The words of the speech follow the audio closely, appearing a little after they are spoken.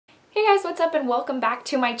guys, what's up and welcome back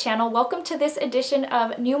to my channel. Welcome to this edition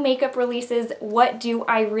of new makeup releases. What do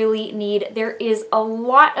I really need? There is a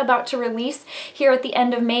lot about to release here at the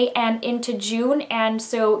end of May and into June, and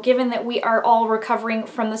so given that we are all recovering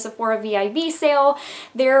from the Sephora VIB sale,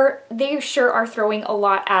 they sure are throwing a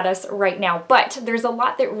lot at us right now. But there's a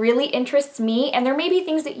lot that really interests me, and there may be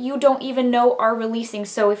things that you don't even know are releasing.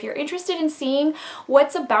 So if you're interested in seeing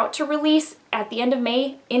what's about to release at the end of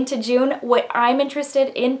May into June, what I'm interested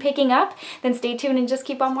in picking up, then stay tuned and just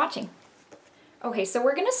keep on watching. Okay, so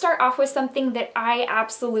we're gonna start off with something that I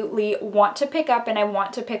absolutely want to pick up, and I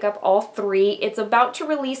want to pick up all three. It's about to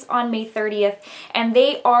release on May 30th, and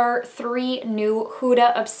they are three new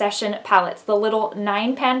Huda Obsession palettes, the little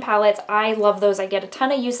 9-pan palettes. I love those. I get a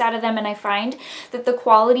ton of use out of them, and I find that the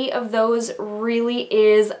quality of those really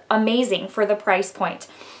is amazing for the price point.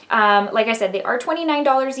 Like I said, they are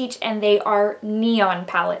 $29 each, and they are neon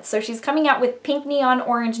palettes. So she's coming out with pink neon,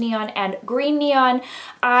 orange neon, and green neon.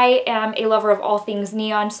 I am a lover of all things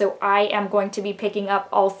neon, so I am going to be picking up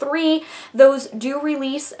all three. Those do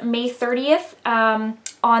release May 30th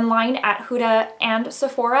online at Huda and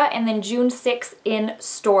Sephora, and then June 6th in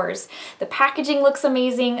stores. The packaging looks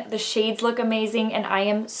amazing, the shades look amazing, and I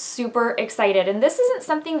am super excited. And this isn't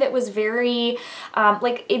something that was very,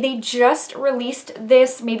 like, they just released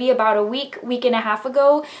this maybe about a week and a half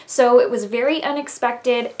ago, so it was very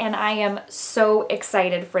unexpected, and I am so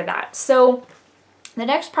excited for that. So the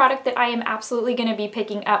next product that I am absolutely going to be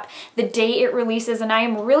picking up the day it releases, and I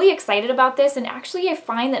am really excited about this, and actually I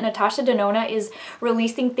find that Natasha Denona is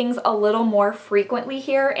releasing things a little more frequently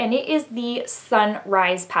here, and it is the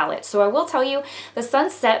Sunrise palette. So I will tell you, the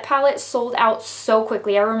Sunset palette sold out so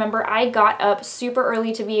quickly. I remember I got up super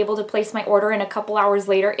early to be able to place my order, and a couple hours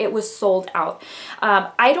later it was sold out.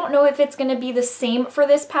 I don't know if it's going to be the same for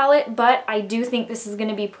this palette, but I do think this is going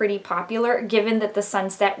to be pretty popular given that the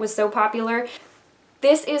Sunset was so popular.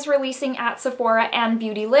 This is releasing at Sephora and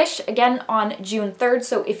Beautylish, again, on June 3rd,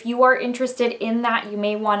 so if you are interested in that, you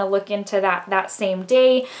may want to look into that same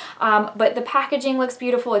day. But the packaging looks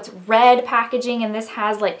beautiful. It's red packaging, and this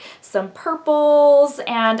has like some purples,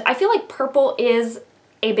 and I feel like purple is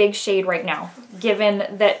a big shade right now, given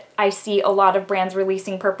that I see a lot of brands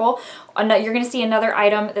releasing purple. You're going to see another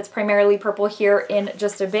item that's primarily purple here in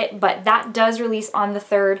just a bit, but that does release on the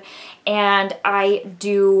 3rd, and I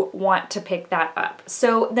do want to pick that up.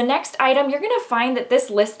 So the next item, you're going to find that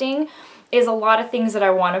this listing is a lot of things that I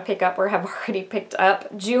want to pick up or have already picked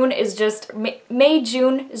up. June is just,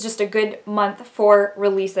 June is just a good month for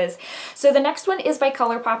releases. So the next one is by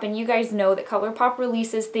Colourpop, and you guys know that Colourpop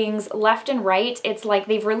releases things left and right. It's like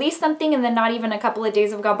they've released something and then not even a couple of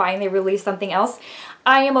days have gone by and they release something else.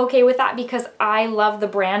 I am okay with that because I love the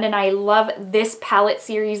brand and I love this palette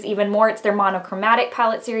series even more. It's their monochromatic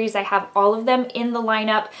palette series. I have all of them in the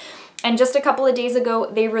lineup. And just a couple of days ago,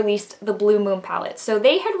 they released the Blue Moon palette. So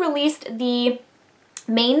they had released the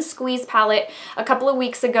main Squeeze palette a couple of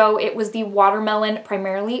weeks ago. It was the Watermelon,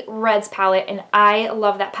 primarily Reds palette, and I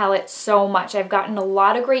love that palette so much. I've gotten a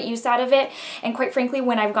lot of great use out of it, and quite frankly,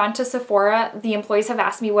 when I've gone to Sephora, the employees have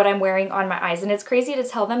asked me what I'm wearing on my eyes, and it's crazy to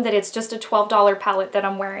tell them that it's just a $12 palette that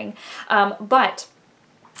I'm wearing. But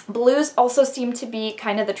blues also seem to be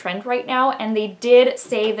kind of the trend right now, and they did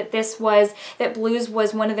say that blues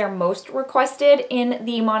was one of their most requested in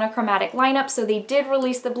the monochromatic lineup, so they did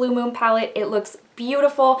release the Blue Moon palette. It looks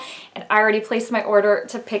beautiful, and I already placed my order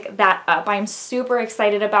to pick that up. I'm super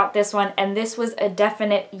excited about this one, and this was a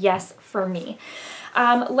definite yes for me.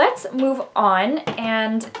 Let's move on,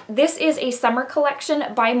 and this is a summer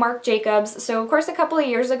collection by Marc Jacobs. So of course a couple of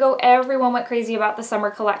years ago everyone went crazy about the summer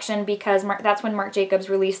collection because that's when Marc Jacobs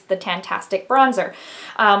released the Tantastic bronzer,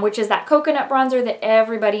 which is that coconut bronzer that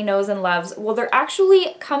everybody knows and loves. Well, they're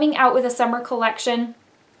actually coming out with a summer collection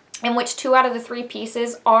in which 2 out of the 3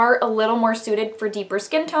 pieces are a little more suited for deeper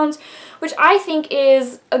skin tones, which I think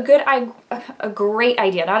is a great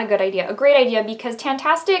idea because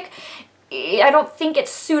Tantastic, I don't think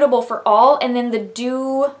it's suitable for all, and then the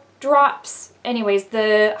Dew drops, anyways,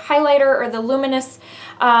 the highlighter or the luminous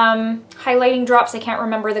highlighting drops, I can't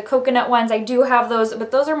remember, the coconut ones, I do have those,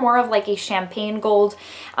 but those are more of like a champagne gold,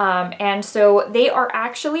 and so they are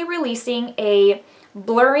actually releasing a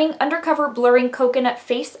undercover blurring coconut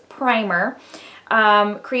face primer.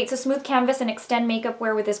 Creates a smooth canvas and extend makeup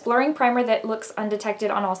wear with this blurring primer that looks undetected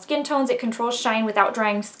on all skin tones. It controls shine without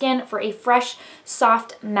drying skin for a fresh,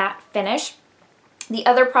 soft, matte finish. The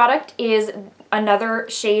other product is another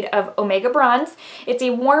shade of Omega Bronze. It's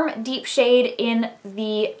a warm, deep shade in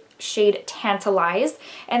the shade Tantalize.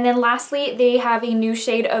 And then lastly, they have a new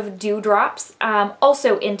shade of Dewdrops,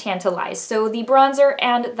 also in Tantalize. So the bronzer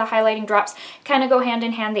and the highlighting drops kind of go hand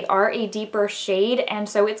in hand. They are a deeper shade, and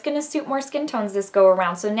so it's going to suit more skin tones this go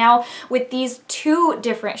around. So now with these two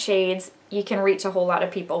different shades, you can reach a whole lot of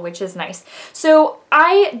people, which is nice. So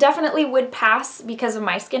I definitely would pass because of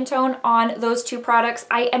my skin tone on those two products.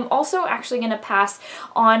 I am also actually going to pass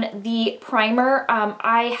on the primer.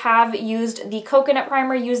 I have used the coconut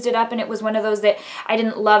primer, used it up, and it was one of those that I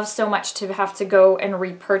didn't love so much to have to go and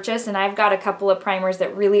repurchase. And I've got a couple of primers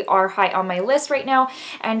that really are high on my list right now.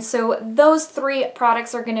 And so those three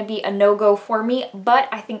products are going to be a no-go for me, but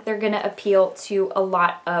I think they're going to appeal to a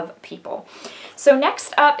lot of people. So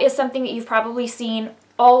next up is something that you've probably seen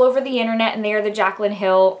all over the internet, and they are the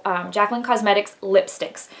Jaclyn Cosmetics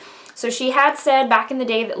lipsticks. So she had said back in the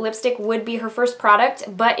day that lipstick would be her first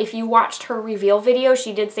product, but if you watched her reveal video,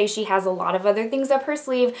 she did say she has a lot of other things up her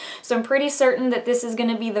sleeve. So I'm pretty certain that this is going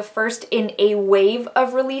to be the first in a wave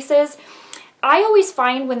of releases. I always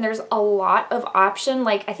find when there's a lot of option,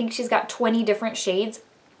 like I think she's got 20 different shades,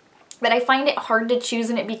 that I find it hard to choose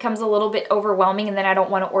and it becomes a little bit overwhelming, and then I don't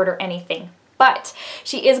want to order anything. But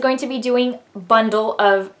she is going to be doing bundle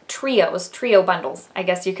of trio bundles, I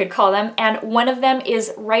guess you could call them. And one of them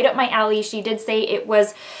is right up my alley. She did say it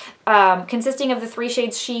was consisting of the three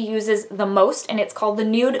shades she uses the most, and it's called the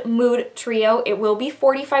Nude Mood Trio. It will be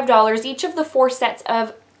 $45. Each of the 4 sets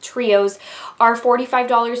of trios are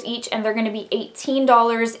 $45 each, and they're going to be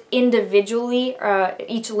 $18 individually,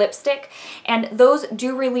 each lipstick, and those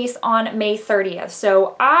do release on May 30th.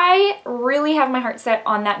 So I really have my heart set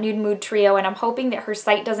on that Nude Mood Trio, and I'm hoping that her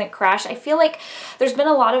site doesn't crash. I feel like there's been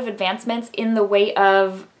a lot of advancements in the way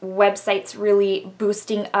of websites really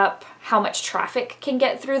boosting up how much traffic can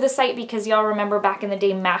get through the site, because y'all remember back in the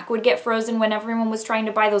day Mac would get frozen when everyone was trying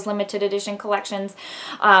to buy those limited edition collections.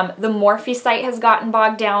 The Morphe site has gotten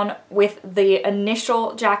bogged down with the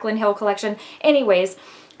initial Jaclyn Hill collection. Anyways,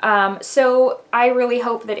 so I really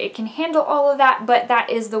hope that it can handle all of that, but that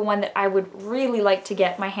is the one that I would really like to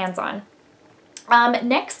get my hands on.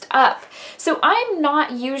 Next up, so I'm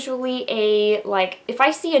not usually if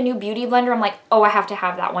I see a new beauty blender, I'm like, oh, I have to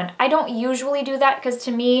have that one. I don't usually do that because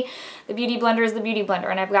to me, the beauty blender is the beauty blender,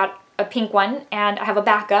 and I've got a pink one and I have a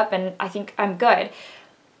backup and I think I'm good.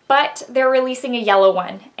 But they're releasing a yellow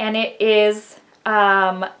one, and it is,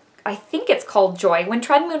 I think it's called Joy. When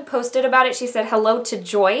Treadmoon posted about it, she said, "Hello to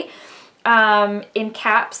Joy." In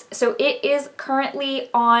caps. So it is currently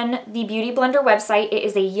on the Beauty Blender website. It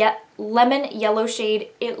is a lemon yellow shade.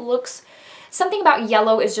 It looks, something about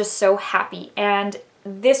yellow is just so happy, and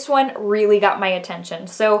this one really got my attention.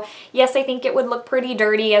 So yes, I think it would look pretty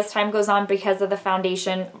dirty as time goes on because of the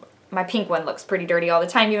foundation. My pink one looks pretty dirty all the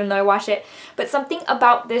time even though I wash it, but something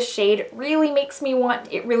about this shade really makes me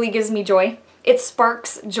it really gives me joy. It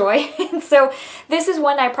sparks joy. And so this is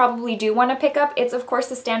one I probably do want to pick up. It's of course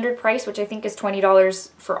the standard price, which I think is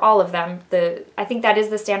 $20 for all of them. I think that is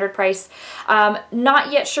the standard price.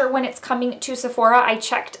 Not yet sure when it's coming to Sephora. I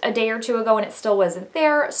checked a day or two ago and it still wasn't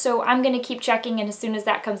there. So I'm going to keep checking, and as soon as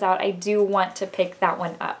that comes out, I do want to pick that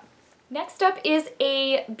one up. Next up is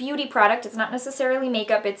a beauty product. It's not necessarily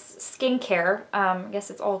makeup, it's skincare. I guess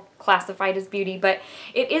it's all classified as beauty, but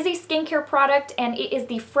it is a skincare product, and it is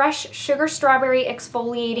the Fresh Sugar Strawberry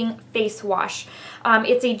Exfoliating Face Wash.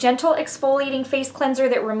 It's a gentle exfoliating face cleanser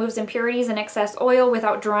that removes impurities and excess oil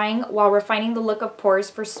without drying while refining the look of pores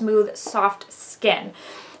for smooth, soft skin.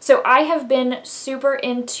 So I have been super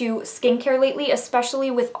into skincare lately, especially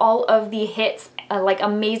with all of the hits, like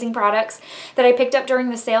amazing products that I picked up during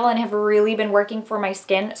the sale and have really been working for my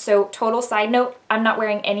skin. So total side note, I'm not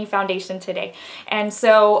wearing any foundation today. And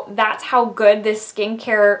so that's how good this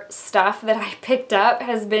skincare stuff that I picked up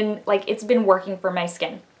has been, like, it's been working for my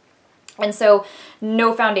skin. And so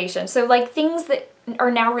no foundation. So like things that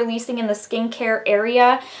are now releasing in the skincare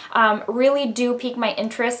area really do pique my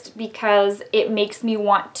interest, because it makes me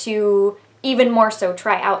want to even more so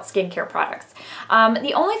try out skincare products.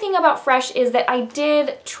 The only thing about Fresh is that I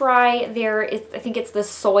did try I think it's the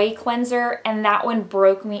soy cleanser, and that one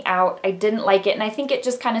broke me out. I didn't like it, and I think it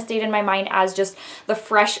just kind of stayed in my mind as just the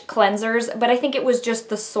Fresh cleansers, but I think it was just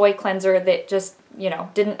the soy cleanser that just, you know,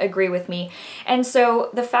 didn't agree with me. And so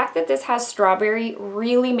the fact that this has strawberry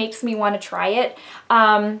really makes me want to try it.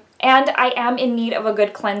 And I am in need of a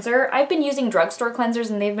good cleanser. I've been using drugstore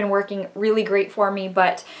cleansers and they've been working really great for me,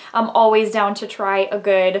 but I'm always down to try a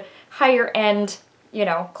good higher end you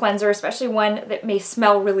know, cleanser, especially one that may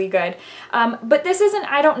smell really good. But this isn't,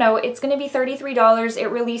 I don't know, it's going to be $33. It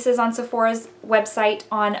releases on Sephora's website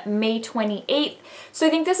on May 28th. So I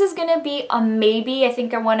think this is going to be a maybe. I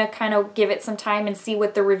think I want to kind of give it some time and see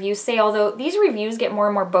what the reviews say, although these reviews get more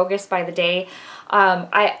and more bogus by the day.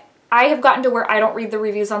 I have gotten to where I don't read the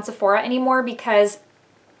reviews on Sephora anymore because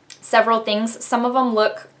several things. Some of them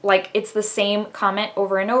look like it's the same comment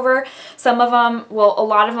over and over. Some of them will, a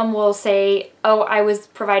lot of them will say, oh, I was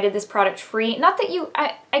provided this product free. Not that you,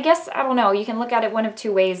 I guess, I don't know, you can look at it one of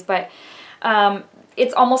two ways, but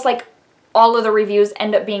it's almost like all of the reviews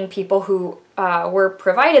end up being people who were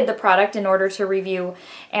provided the product in order to review.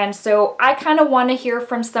 And so I kind of want to hear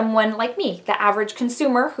from someone like me, the average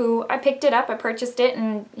consumer, who I picked it up, I purchased it,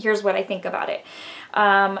 and here's what I think about it.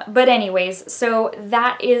 But anyways, so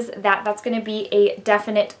that is that. That's going to be a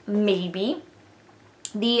definite maybe.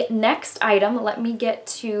 The next item, let me get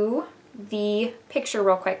to the picture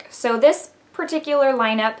real quick. So this particular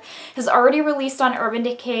lineup has already released on Urban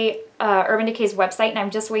Decay's website, and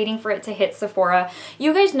I'm just waiting for it to hit Sephora.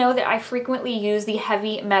 You guys know that I frequently use the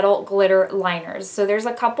heavy metal glitter liners. So there's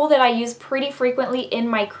a couple that I use pretty frequently in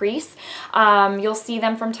my crease. You'll see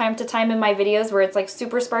them from time to time in my videos where it's like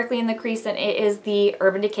super sparkly in the crease, and it is the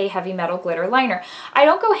Urban Decay heavy metal glitter liner. I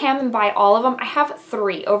don't go ham and buy all of them. I have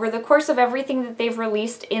 3. Over the course of everything that they've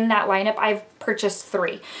released in that lineup, I've purchased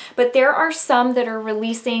 3. But there are some that are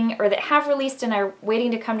releasing, or that have released and are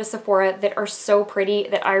waiting to come to Sephora, that are so pretty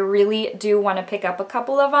that I really do want to pick up a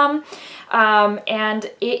couple of them. And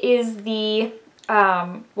it is the,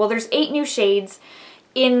 well, there's 8 new shades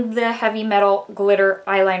in the heavy metal glitter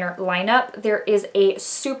eyeliner lineup. There is a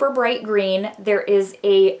super bright green, there is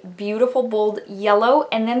a beautiful bold yellow,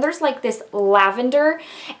 and then there's like this lavender,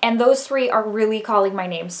 and those 3 are really calling my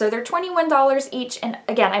name. So they're $21 each, and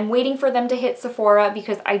again, I'm waiting for them to hit Sephora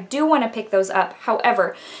because I do want to pick those up.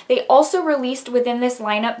 However, they also released within this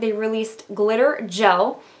lineup, they released glitter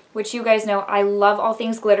gel, which you guys know I love all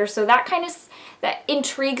things glitter, so that kind of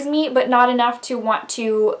intrigues me, but not enough to want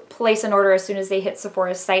to place an order as soon as they hit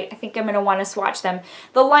Sephora's site. I think I'm going to want to swatch them.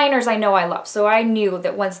 The liners I know I love, so I knew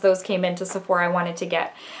that once those came into Sephora I wanted to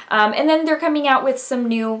get. And then they're coming out with some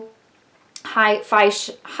new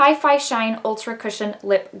Hi-Fi Shine Ultra Cushion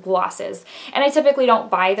Lip Glosses. And I typically don't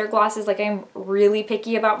buy their glosses, like I'm really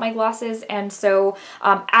picky about my glosses, and so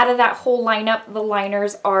out of that whole lineup, the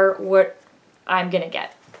liners are what I'm going to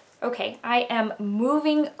get. Okay, I am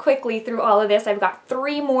moving quickly through all of this. I've got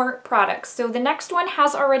 3 more products. So the next one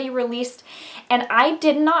has already released, and I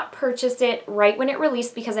did not purchase it right when it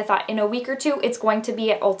released because I thought in a week or 2 it's going to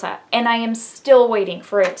be at Ulta, and I am still waiting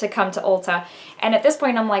for it to come to Ulta. And at this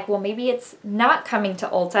point I'm like, well, maybe it's not coming to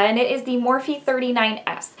Ulta, and it is the Morphe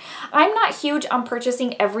 39S. I'm not huge on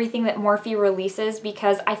purchasing everything that Morphe releases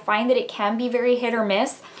because I find that it can be very hit or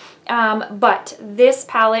miss, but this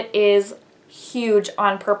palette is huge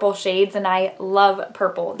on purple shades, and I love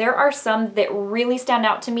purple. There are some that really stand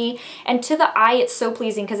out to me, and to the eye it's so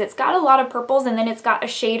pleasing because it's got a lot of purples, and then it's got a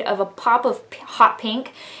shade of a pop of hot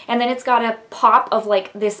pink, and then it's got a pop of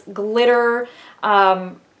like this glitter,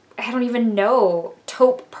 I don't even know,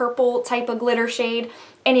 taupe purple type of glitter shade.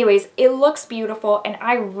 Anyways, it looks beautiful, and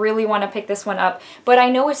I really want to pick this one up, but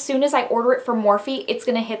I know as soon as I order it from Morphe, it's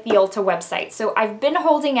going to hit the Ulta website. So I've been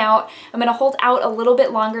holding out. I'm going to hold out a little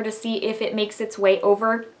bit longer to see if it makes its way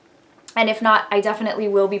over. And if not, I definitely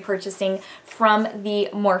will be purchasing from the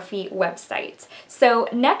Morphe website. So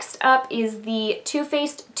next up is the Too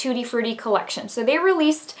Faced Tutti Frutti collection. So they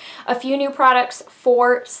released a few new products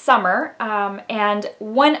for summer, and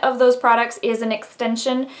one of those products is an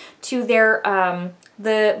extension to their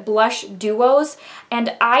the blush duos,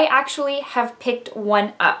 and I actually have picked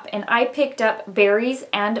one up, and I picked up Berries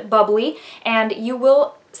and Bubbly, and you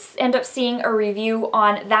will end up seeing a review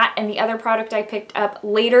on that and the other product I picked up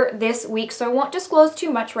later this week, so I won't disclose too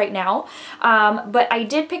much right now, but I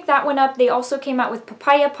did pick that one up. They also came out with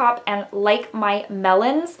Papaya Pop and Like My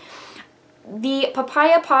Melons. The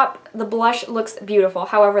Papaya Pop, the blush looks beautiful.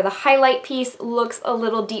 However, the highlight piece looks a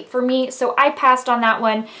little deep for me, so I passed on that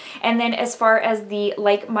one. And then as far as the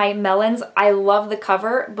Like My Melons, I love the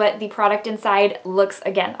cover, but the product inside looks,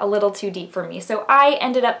 again, a little too deep for me. So I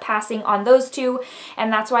ended up passing on those 2,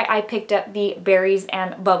 and that's why I picked up the Berries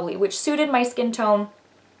and Bubbly, which suited my skin tone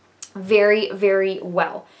very, very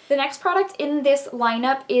well. The next product in this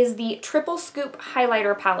lineup is the Triple Scoop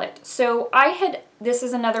Highlighter Palette. So I had this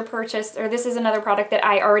is another purchase, or this is another product that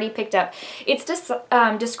I already picked up. It's just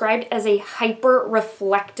described as a hyper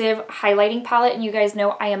reflective highlighting palette, and you guys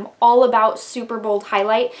know I am all about super bold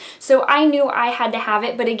highlight, so I knew I had to have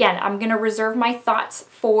it. But again, I'm gonna reserve my thoughts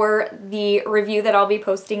for the review that I'll be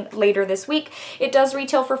posting later this week. It does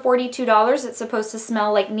retail for $42. It's supposed to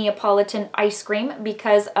smell like Neapolitan ice cream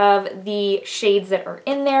because of the shades that are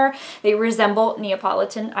in there. They resemble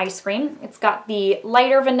Neapolitan ice cream. It's got the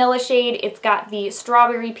lighter vanilla shade, it's got the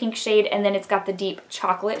strawberry pink shade, and then it's got the deep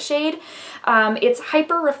chocolate shade. It's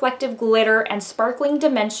hyper reflective glitter and sparkling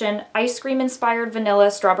dimension, ice cream inspired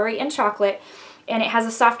vanilla, strawberry, and chocolate, and it has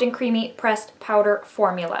a soft and creamy pressed powder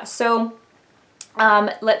formula. So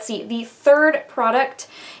let's see, the third product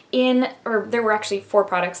or there were actually 4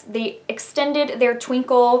 products. They extended their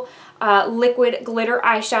Twinkle liquid glitter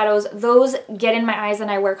eyeshadows. Those get in my eyes and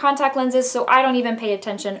I wear contact lenses, so I don't even pay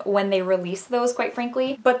attention when they release those, quite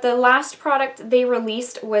frankly. But the last product they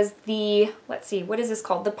released was the, let's see, what is this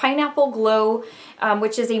called? The Pineapple Glow,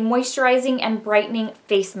 which is a moisturizing and brightening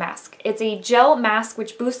face mask. It's a gel mask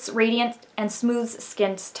which boosts radiant and smooths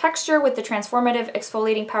skin's texture with the transformative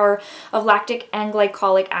exfoliating power of lactic and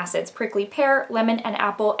glycolic acids. Prickly pear, lemon, and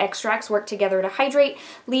apple extracts work together to hydrate,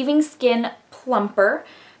 leaving skin plumper,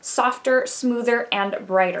 softer, smoother, and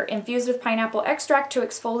brighter. Infused with pineapple extract to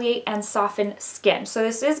exfoliate and soften skin. So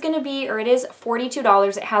this is going to be, or it is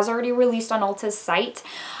 $42. It has already released on Ulta's site.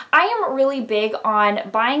 I am really big on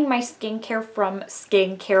buying my skincare from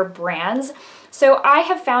skincare brands. So I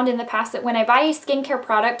have found in the past that when I buy a skincare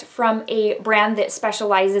product from a brand that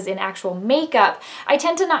specializes in actual makeup, I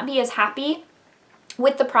tend to not be as happy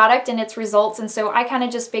with the product and its results, and so I kind of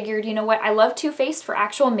just figured, you know what, I love Too Faced for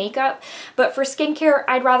actual makeup, but for skincare,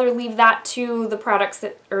 I'd rather leave that to the products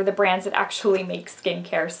that, or the brands that actually make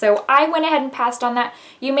skincare. So I went ahead and passed on that.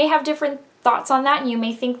 You may have different thoughts on that, and you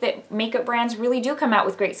may think that makeup brands really do come out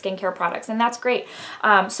with great skincare products, and that's great.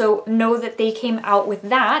 So know that they came out with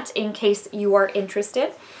that in case you are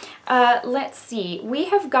interested. Let's see, we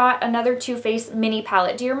have got another Too Faced mini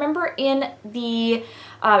palette. Do you remember in the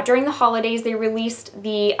during the holidays they released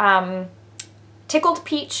the Tickled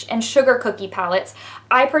Peach and Sugar Cookie palettes?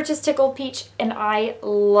 I purchased Tickled Peach and I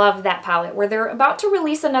love that palette, where they're about to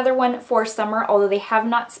release another one for summer, although they have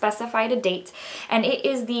not specified a date, and it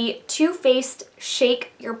is the Too Faced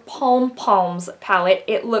Shake Your Palms palette.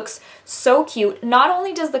 It looks so cute. Not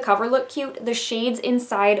only does the cover look cute, the shades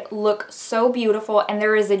inside look so beautiful, and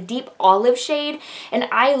there is a deep olive shade, and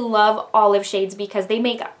I love olive shades because they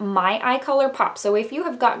make my eye color pop. So if you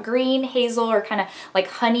have got green, hazel, or kind of like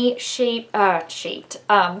honey shaped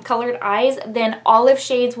colored eyes, then olive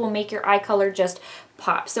shades will make your eye color just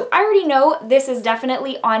pop. So I already know this is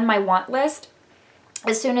definitely on my want list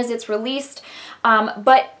as soon as it's released,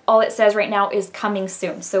 but all it says right now is coming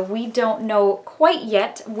soon, so we don't know quite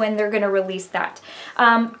yet when they're going to release that.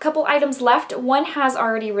 Couple items left. One has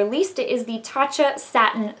already released. It is the Tatcha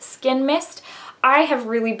Satin Skin Mist. I have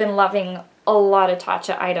really been loving a lot of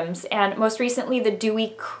Tatcha items, and most recently the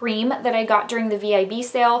Dewy cream that I got during the VIB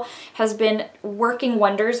sale has been working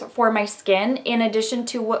wonders for my skin. In addition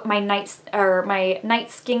to what my night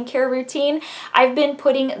skincare routine, I've been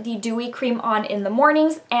putting the Dewy cream on in the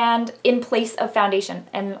mornings and in place of foundation,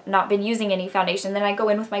 and not been using any foundation. Then I go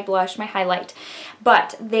in with my blush, my highlight.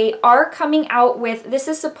 But they are coming out with, this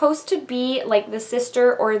is supposed to be like the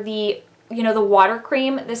sister or the, you know, the water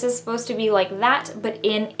cream. This is supposed to be like that, but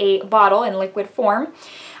in a bottle in liquid form.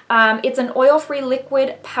 It's an oil-free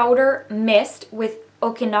liquid powder mist with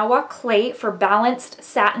Okinawa clay for balanced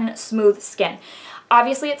satin smooth skin.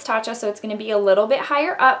 Obviously it's Tatcha, so it's going to be a little bit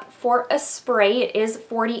higher up. For a spray, it is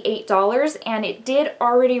 $48, and it did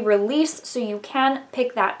already release, so you can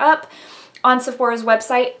pick that up on Sephora's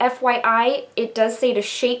website. FYI, it does say to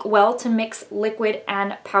shake well to mix liquid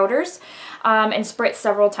and powders, and spritz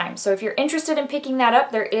several times. So if you're interested in picking that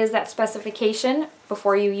up, there is that specification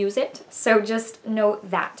before you use it, so just note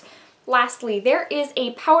that. Lastly, there is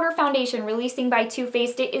a powder foundation releasing by Too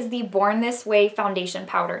Faced. It is the Born This Way foundation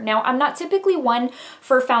powder. Now, I'm not typically one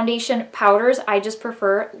for foundation powders. I just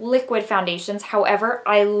prefer liquid foundations. However,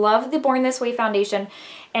 I love the Born This Way foundation,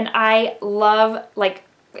 and I love, like,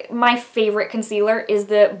 my favorite concealer is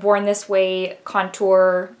the Born This Way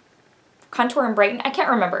Contour and Brighten. I can't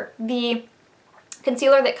remember. The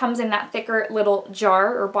concealer that comes in that thicker little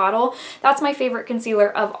jar or bottle, that's my favorite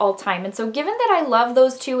concealer of all time. And so given that I love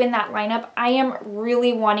those two in that lineup, I am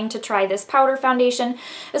really wanting to try this powder foundation,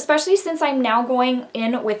 especially since I'm now going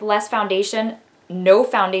in with less foundation, no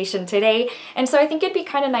foundation today. And so I think it'd be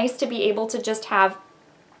kind of nice to be able to just have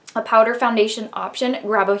a powder foundation option,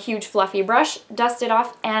 grab a huge fluffy brush, dust it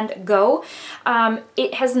off, and go.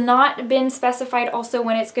 It has not been specified also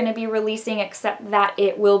when it's going to be releasing, except that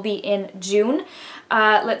it will be in June.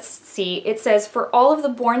 Let's see, it says, for all of the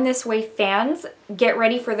Born This Way fans, get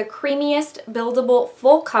ready for the creamiest, buildable,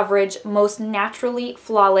 full coverage, most naturally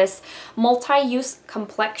flawless, multi-use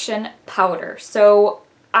complexion powder. So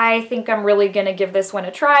I think I'm really gonna give this one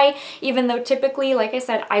a try, even though typically, like I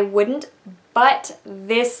said, I wouldn't, but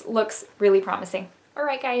this looks really promising.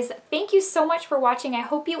 Alright guys, thank you so much for watching. I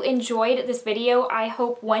hope you enjoyed this video. I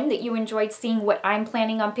hope, one, that you enjoyed seeing what I'm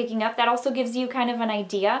planning on picking up. That also gives you kind of an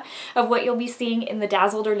idea of what you'll be seeing in the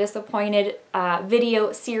Dazzled or Disappointed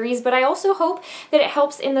video series. But I also hope that it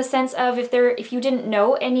helps in the sense of if you didn't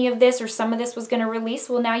know any of this or some of this was going to release,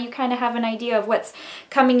 well, now you kind of have an idea of what's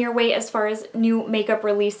coming your way as far as new makeup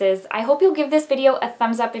releases. I hope you'll give this video a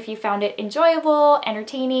thumbs up if you found it enjoyable,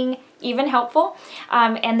 entertaining, even helpful,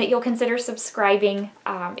 and that you'll consider subscribing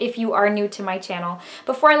if you are new to my channel.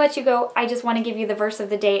 Before I let you go, I just want to give you the verse of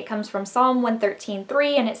the day. It comes from Psalm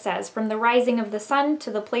 113:3, and it says, "From the rising of the sun to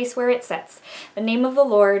the place where it sets, the name of the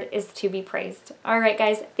Lord is to be praised." All right,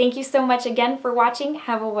 guys, thank you so much again for watching.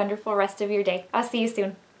 Have a wonderful rest of your day. I'll see you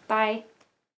soon. Bye.